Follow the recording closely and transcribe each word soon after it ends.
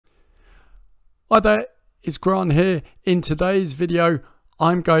Hi there, it's Grant here. In today's video,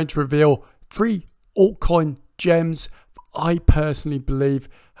 I'm going to reveal 3 altcoin gems I personally believe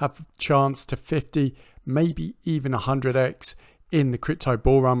have a chance to 50, maybe even 100x in the crypto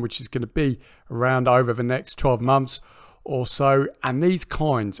bull run, which is going to be around over the next 12 months or so. And these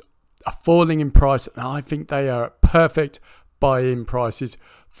coins are falling in price, and I think they are perfect buy-in prices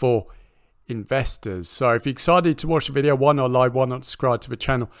for investors. So if you're excited to watch the video, why not like, why not subscribe to the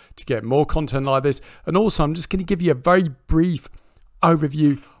channel to get more content like this. And also, I'm just going to give you a very brief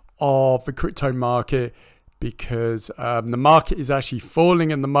overview of the crypto market, because the market is actually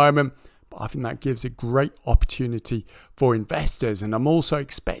falling at the moment, but I think that gives a great opportunity for investors. And I'm also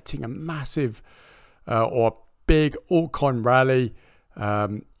expecting a massive or big altcoin rally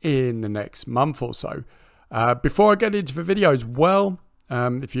in the next month or so. Before I get into the video as well,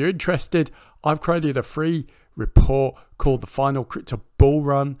 if you're interested, I've created a free report called The Final Crypto Bull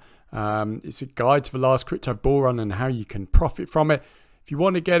Run. It's a guide to the last crypto bull run and how you can profit from it. If you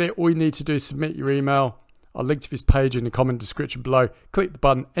want to get it, all you need to do is submit your email. I'll link to this page in the comment description below. Click the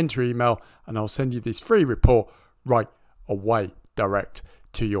button, enter email, and I'll send you this free report right away, direct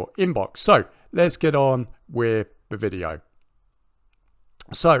to your inbox. So let's get on with the video.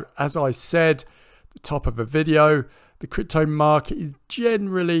 So as I said at the top of the video, the crypto market is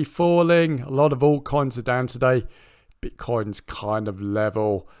generally falling. A lot of altcoins are down today. Bitcoin's kind of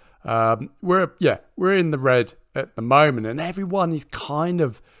level. We're in the red at the moment, and everyone is kind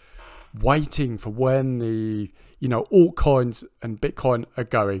of waiting for when the altcoins and Bitcoin are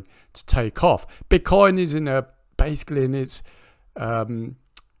going to take off. Bitcoin is basically in its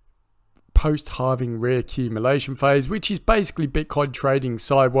post-halving reaccumulation phase, which is basically Bitcoin trading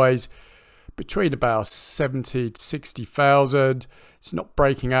sideways between about 70 to 60,000. It's not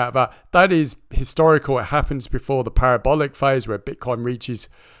breaking out of that. That is historical. It happens before the parabolic phase where Bitcoin reaches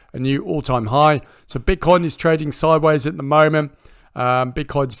a new all-time high. So Bitcoin is trading sideways at the moment.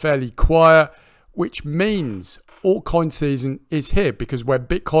 Bitcoin's fairly quiet, which means altcoin season is here, because when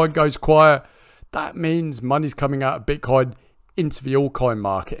Bitcoin goes quiet, that means money's coming out of Bitcoin into the altcoin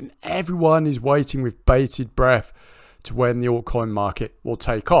market, and everyone is waiting with bated breath to when the altcoin market will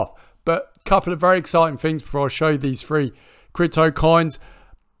take off. But a couple of very exciting things before I show you these 3 crypto coins.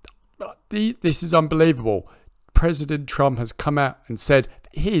 This is unbelievable. President Trump has come out and said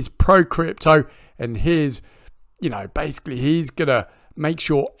he is pro-crypto, and he's, basically he's going to make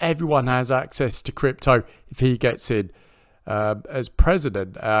sure everyone has access to crypto if he gets in as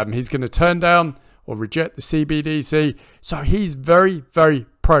president. He's going to turn down or reject the CBDC. So he's very, very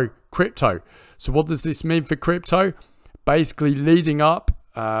pro-crypto. So what does this mean for crypto? Basically, leading up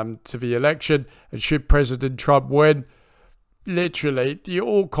to the election, and should President Trump win, literally the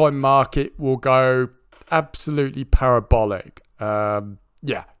altcoin market will go absolutely parabolic.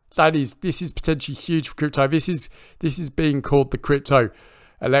 This is potentially huge for crypto. This is being called the crypto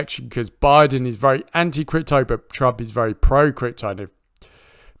election, because Biden is very anti-crypto, but Trump is very pro-crypto. And if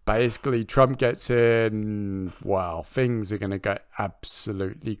basically Trump gets in, wow, things are going to get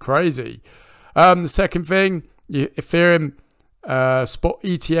absolutely crazy. The second thing, Ethereum spot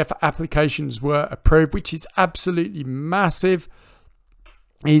ETF applications were approved, which is absolutely massive.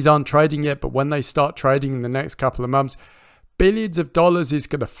 These aren't trading yet, but when they start trading in the next couple of months, billions of dollars is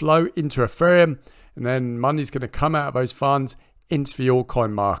going to flow into Ethereum, and then money's going to come out of those funds into the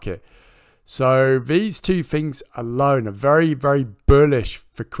altcoin market. So these 2 things alone are very, very bullish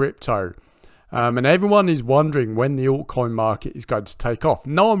for crypto. And everyone is wondering when the altcoin market is going to take off.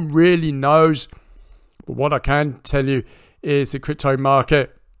 No one really knows, but what I can tell you is the crypto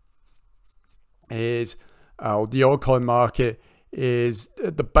market is, the altcoin market is,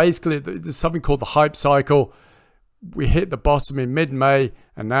 basically there's something called the hype cycle. We hit the bottom in mid-May,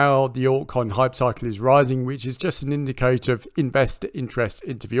 and now the altcoin hype cycle is rising, which is just an indicator of investor interest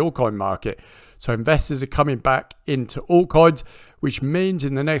into the altcoin market. So investors are coming back into altcoins, which means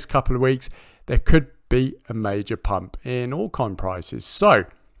in the next couple of weeks, there could be a major pump in altcoin prices. So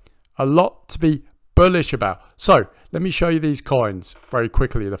a lot to be bullish about. So let me show you these coins very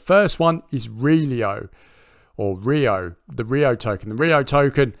quickly. The first one is Relio, or Rio, the Rio token. The Rio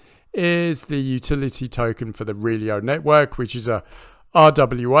token is the utility token for the Relio network, which is a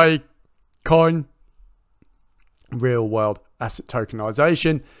RWA coin, real world asset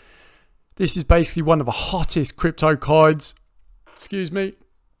tokenization. This is basically one of the hottest crypto coins, for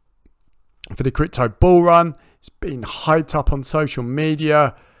the crypto bull run. It's been hyped up on social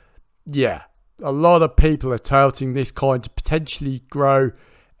media. Yeah, a lot of people are touting this coin to potentially grow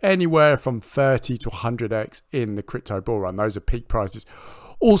anywhere from 30 to 100x in the crypto bull run. Those are peak prices.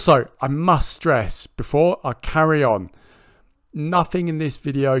 Also, I must stress before I carry on, nothing in this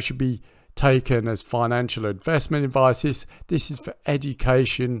video should be taken as financial investment advice. This is for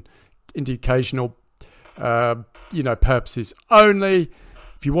educational purposes only.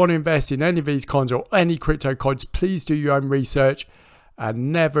 If you want to invest in any of these coins or any crypto coins, please do your own research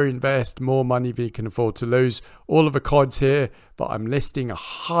and never invest more money than you can afford to lose. All of the coins here that I'm listing are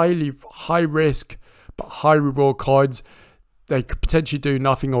high risk but high reward coins. They could potentially do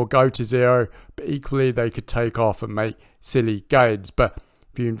nothing or go to zero, but equally they could take off and make silly gains. But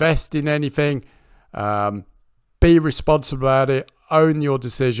if you invest in anything, be responsible about it, own your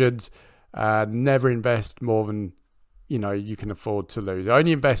decisions, never invest more than you can afford to lose.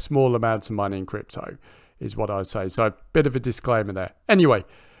 Only invest small amounts of money in crypto is what I say. So a bit of a disclaimer there. Anyway,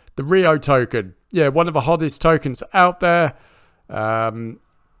 the Rio token, one of the hottest tokens out there. A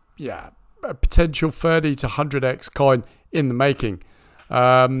potential 30 to 100x coin in the making.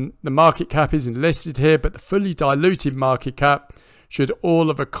 The market cap isn't listed here, but the fully diluted market cap, should all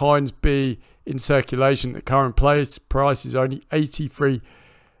of the coins be in circulation at the current price is only 83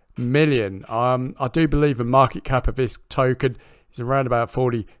 million. I do believe the market cap of this token is around about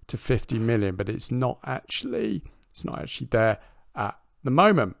 40 to 50 million, but it's not actually there at the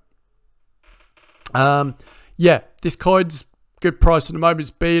moment. This coin's good price at the moment. It's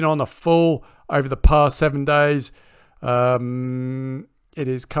been on a fall over the past 7 days. It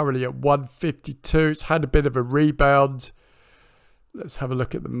is currently at 152. It's had a bit of a rebound. Let's have a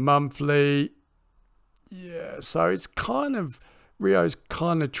look at the monthly. So it's Rio's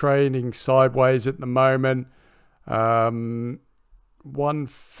kind of trading sideways at the moment.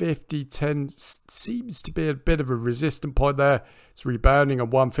 150.10 seems to be a bit of a resistant point there. It's rebounding at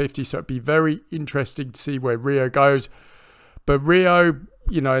 150, so it'd be very interesting to see where Rio goes. But Rio,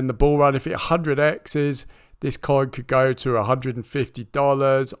 in the bull run, if it 100x's, this coin could go to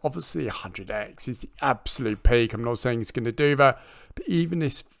 $150. Obviously, 100x is the absolute peak. I'm not saying it's going to do that, but even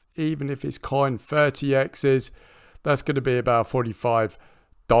if it's coin 30x's, that's going to be about $45.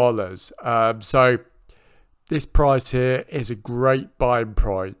 So this price here is a great buying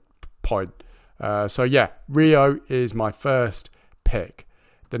point. Rio is my first pick.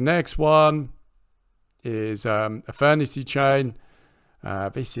 The next one is Eternity Chain.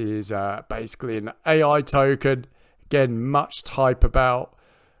 This is basically an AI token. Again, much hype about.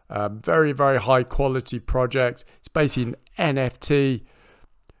 Very, very high quality project. It's basically an NFT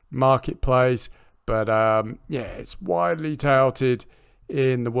marketplace, but it's widely touted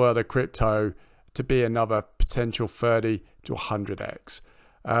in the world of crypto to be another potential 30 to 100x.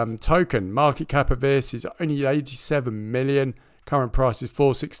 Token market cap of this is only 87 million. Current price is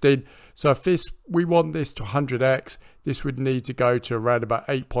 416. So if we want this to 100x, this would need to go to around about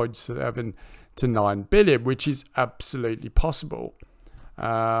 8.7 to 9 billion, which is absolutely possible.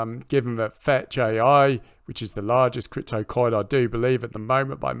 Given that Fetch AI, which is the largest crypto coin I do believe at the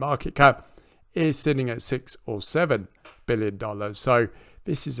moment by market cap, is sitting at $6 or $7 billion. So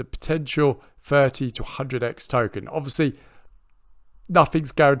this is a potential 30 to 100x token. Obviously,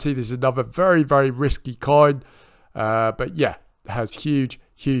 nothing's guaranteed. This is another very, very risky coin. But it has huge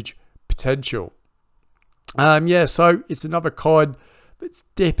potential. So it's another coin that's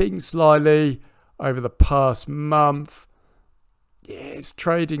dipping slightly over the past month. It's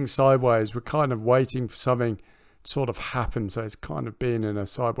trading sideways. We're kind of waiting for something to sort of happen. So it's kind of been in a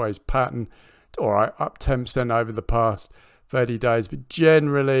sideways pattern. All right, up 10% over the past 30 days. But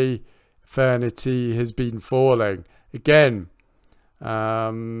generally, Eternity has been falling. Again,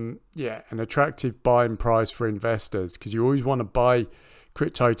 an attractive buying price for investors, because you always want to buy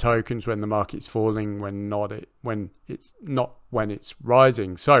crypto tokens when the market's falling, when it's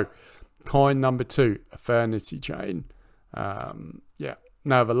rising. So coin number 2, Eternity Chain.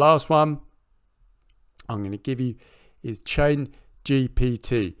 Now the last one I'm going to give you is Chain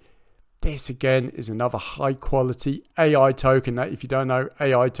GPT. This again is another high quality AI token. That, if you don't know,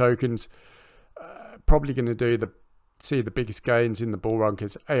 AI tokens probably going to see the biggest gains in the bull run,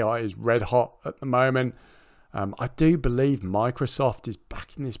 because AI is red hot at the moment. I do believe Microsoft is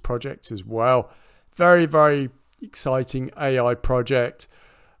backing this project as well. Very, very exciting AI project.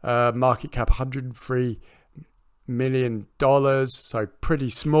 Market cap $103 million, so pretty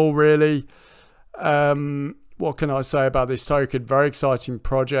small really. What can I say about this token? Very exciting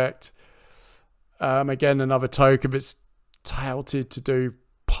project. Again, another token that's touted to do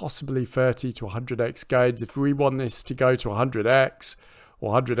possibly 30 to 100x gains. If we want this to go to 100x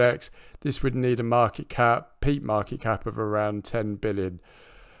or 100x, this would need a peak market cap of around $10 billion,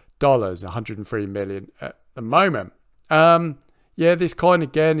 103 million at the moment. This coin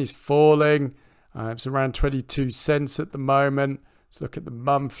again is falling. It's around 22 cents at the moment. Let's look at the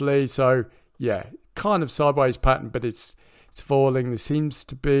monthly. So kind of sideways pattern, but it's falling. There seems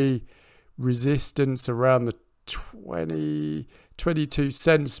to be resistance around the 22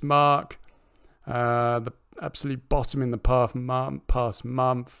 cents mark. The absolute bottom in the past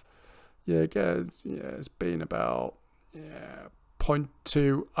month. Yeah, it's been about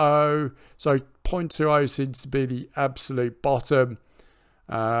 0.20. So 0.20 seems to be the absolute bottom.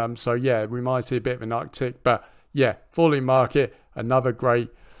 So yeah, we might see a bit of an uptick, but yeah, falling market, another great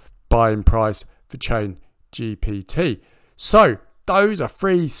buying price for Chain GPT. So those are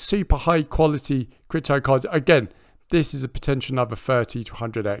 3 super high quality crypto coins. Again, this is a potential another 30 to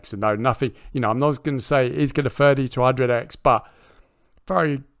 100x. And no, nothing, I'm not going to say it is going to 30 to 100x, but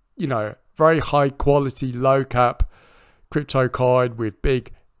very, very high quality, low cap crypto coin with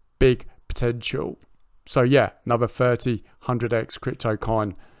big potential. So yeah, another 30, 100x crypto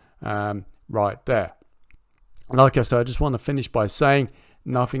coin right there. Like I said, I just want to finish by saying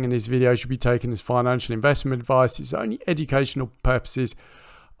nothing in this video should be taken as financial investment advice. It's only educational purposes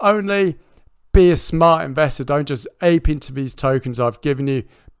only. Be a smart investor. Don't just ape into these tokens I've given you.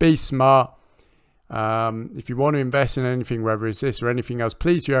 Be smart. If you want to invest in anything, whether it's this or anything else,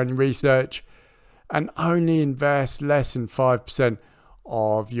 please do your own research and only invest less than 5%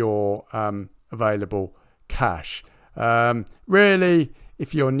 of your available cash. Really,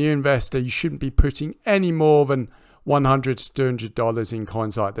 if you're a new investor, you shouldn't be putting any more than $100 to $200 in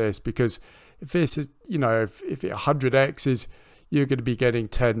coins like this, because if this is, if it 100x's, you're going to be getting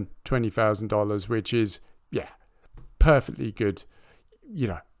 $10,000, $20,000, which is, perfectly good.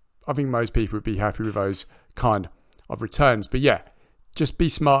 I think most people would be happy with those kind of returns. But yeah, just be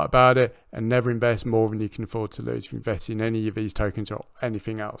smart about it and never invest more than you can afford to lose if you invest in any of these tokens or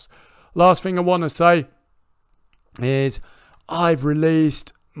anything else. Last thing I want to say is I've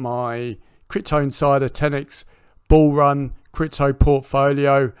released my Crypto Insider 10x bull run crypto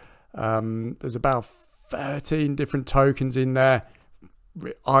portfolio. There's about 13 different tokens in there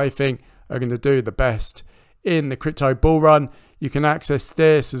I think are going to do the best in the crypto bull run. You can access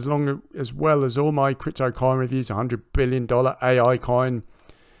this as well as all my crypto coin reviews, $100 billion AI coin,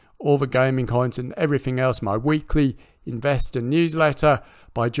 all the gaming coins and everything else, my weekly investor newsletter,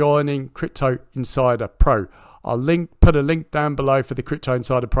 by joining Crypto Insider Pro. I'll put a link down below for the Crypto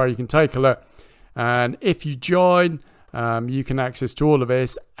Insider Pro. You can take a look, and if you join, you can access to all of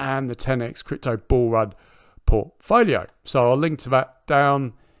this and the 10x crypto bull run portfolio. So I'll link to that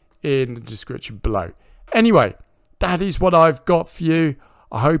down in the description below. Anyway, that is what I've got for you.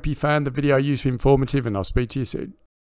 I hope you found the video useful, informative, and I'll speak to you soon.